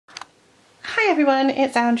everyone,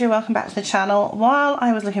 it's Andrew. Welcome back to the channel. While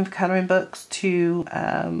I was looking for colouring books to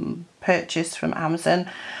purchase from Amazon,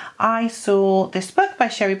 I saw this book by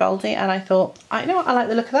Sherri Baldy and I thought, you know what, I like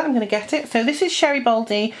the look of that, I'm going to get it. So this is Sherri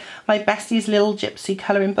Baldy, my Besties Little Gypsy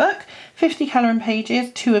colouring book. 50 colouring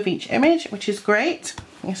pages, 2 of each image, which is great.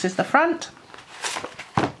 This is the front.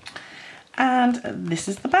 And this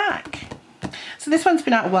is the back. So this one's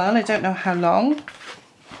been out a while, I don't know how long.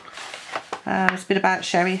 It's a bit about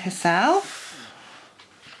Sherri herself.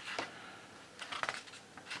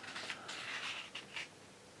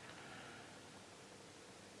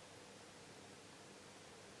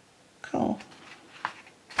 Cool.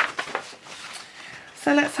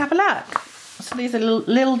 So let's have a look. So these are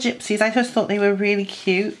little gypsies. I just thought they were really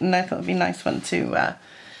cute and I thought it'd be a nice one to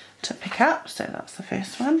pick up. So that's the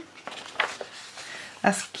first one.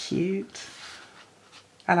 That's cute.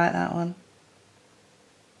 I like that one.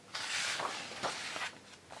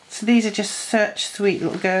 So these are just such sweet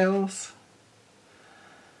little girls.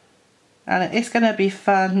 And it's going to be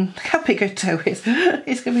fun. Look how big her toe is.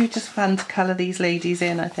 It's going to be just fun to colour these ladies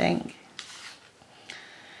in, I think.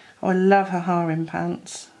 Oh, I love her harem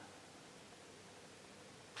pants.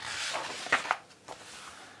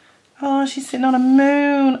 Oh, she's sitting on a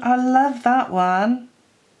moon. I love that one.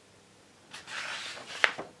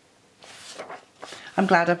 I'm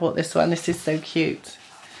glad I bought this one. This is so cute.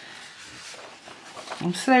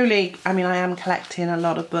 I'm slowly, I am collecting a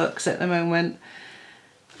lot of books at the moment.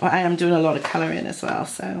 Well, I am doing a lot of colouring as well,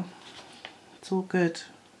 so it's all good.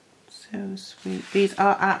 So sweet. These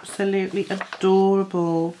are absolutely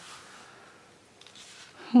adorable.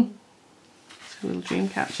 It's a little dream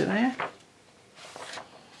catcher there.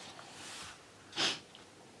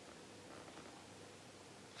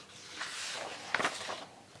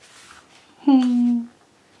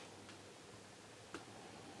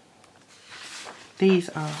 These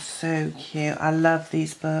are so cute. I love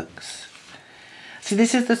these books. See,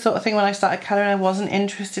 this is the sort of thing when I started colouring I wasn't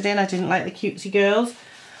interested in. I didn't like the cutesy girls,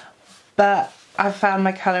 but I've found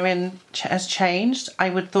my colouring has changed.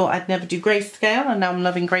 I would thought I'd never do grayscale, and now I'm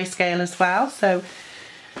loving grayscale as well. So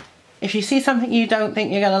if you see something you don't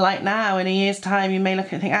think you're going to like now, in a year's time you may look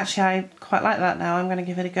at it and think, actually I quite like that now, I'm going to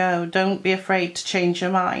give it a go. Don't be afraid to change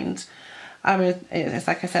your mind. It's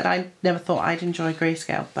like I said, I never thought I'd enjoy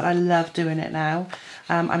grayscale, but I love doing it now.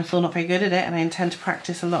 I'm still not very good at it and I intend to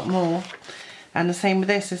practice a lot more. And the same with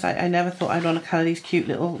this, is I never thought I'd want to colour these cute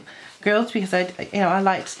little girls because I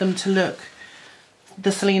liked them to look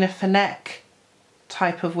the Selena Finneck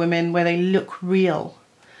type of women where they look real.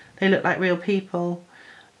 They look like real people.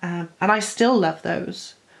 And I still love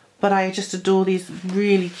those, but I just adore these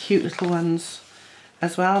really cute little ones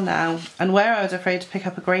as well now. And where I was afraid to pick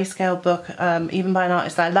up a grayscale book, even by an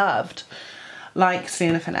artist I loved, like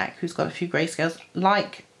Selena Finneck, who's got a few grayscales,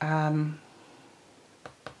 like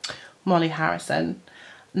Molly Harrison,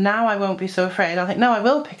 now I won't be so afraid. I'll think, no, I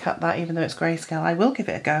will pick up that even though it's grayscale. I will give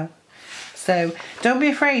it a go. So don't be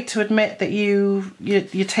afraid to admit that your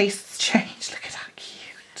tastes change. Look at that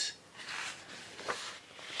cute.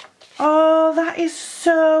 Oh, that is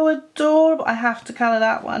so adorable. I have to colour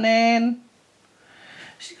that one in.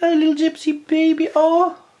 She's got a little gypsy baby.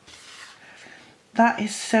 Oh, that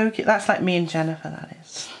is so cute. That's like me and Jennifer, that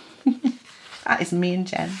is. That is me and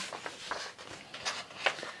Jen.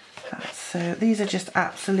 So these are just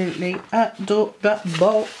absolutely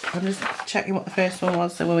adorable. I'm just checking what the first one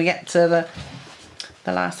was, so when we get to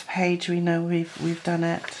the last page we know we've done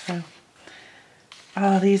it. So,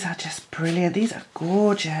 oh, these are just brilliant. These are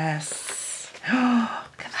gorgeous. Oh,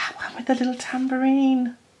 look at that one with the little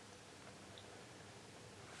tambourine.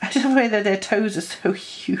 I just love the way that their toes are so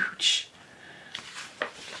huge.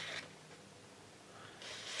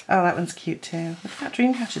 Oh, that one's cute too. Look, that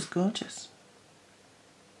Dreamcatcher's gorgeous.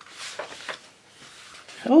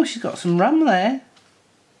 Oh, she's got some rum there.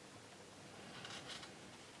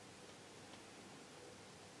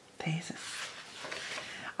 These are...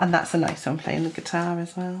 And that's a nice one, playing the guitar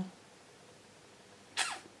as well.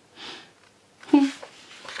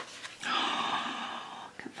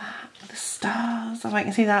 Stars. Oh, I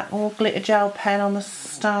can see that all glitter gel pen on the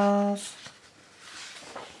stars.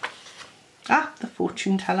 Ah, the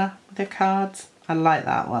fortune teller with their cards. I like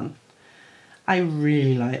that one. I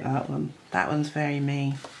really like that one. That one's very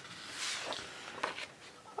me.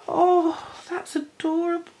 Oh, that's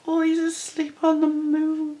adorable. He's asleep on the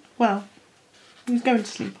moon. Well, he's going to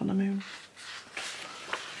sleep on the moon.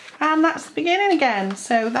 And that's the beginning again.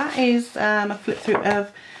 So that is a flip through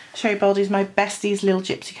of Sherri Baldy's My Besties Little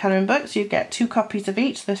Gypsy colouring books. You get 2 copies of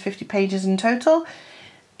each, so there's 50 pages in total.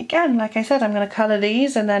 Again, like I said, I'm going to colour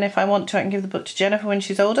these, and then if I want to I can give the book to Jennifer when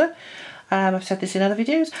she's older. I've said this in other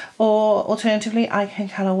videos. Or alternatively, I can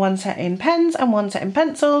colour one set in pens and one set in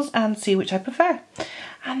pencils and see which I prefer.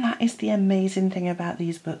 And that is the amazing thing about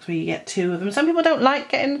these books, where you get two of them. Some people don't like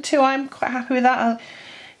getting the two. I'm quite happy with that.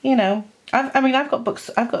 You know, I mean, I've got books,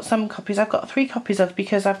 I've got some copies, I've got 3 copies of,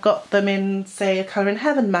 because I've got them in, say, a Colour in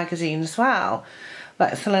Heaven magazine as well.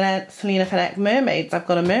 Like Selena Fenech Mermaids. I've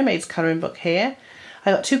got a Mermaids colouring book here.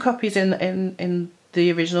 I got 2 copies in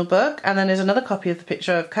the original book, and then there's another copy of the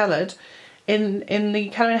picture I've coloured in the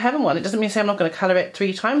Colour in Heaven one. It doesn't mean to say I'm not going to colour it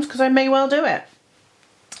 3 times, because I may well do it.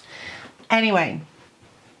 Anyway,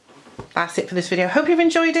 that's it for this video. Hope you've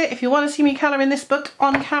enjoyed it. If you want to see me colouring this book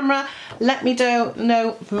on camera, let me know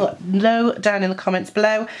down in the comments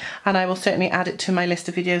below, and I will certainly add it to my list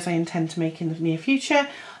of videos I intend to make in the near future.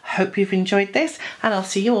 Hope you've enjoyed this, and I'll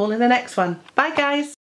see you all in the next one. Bye guys.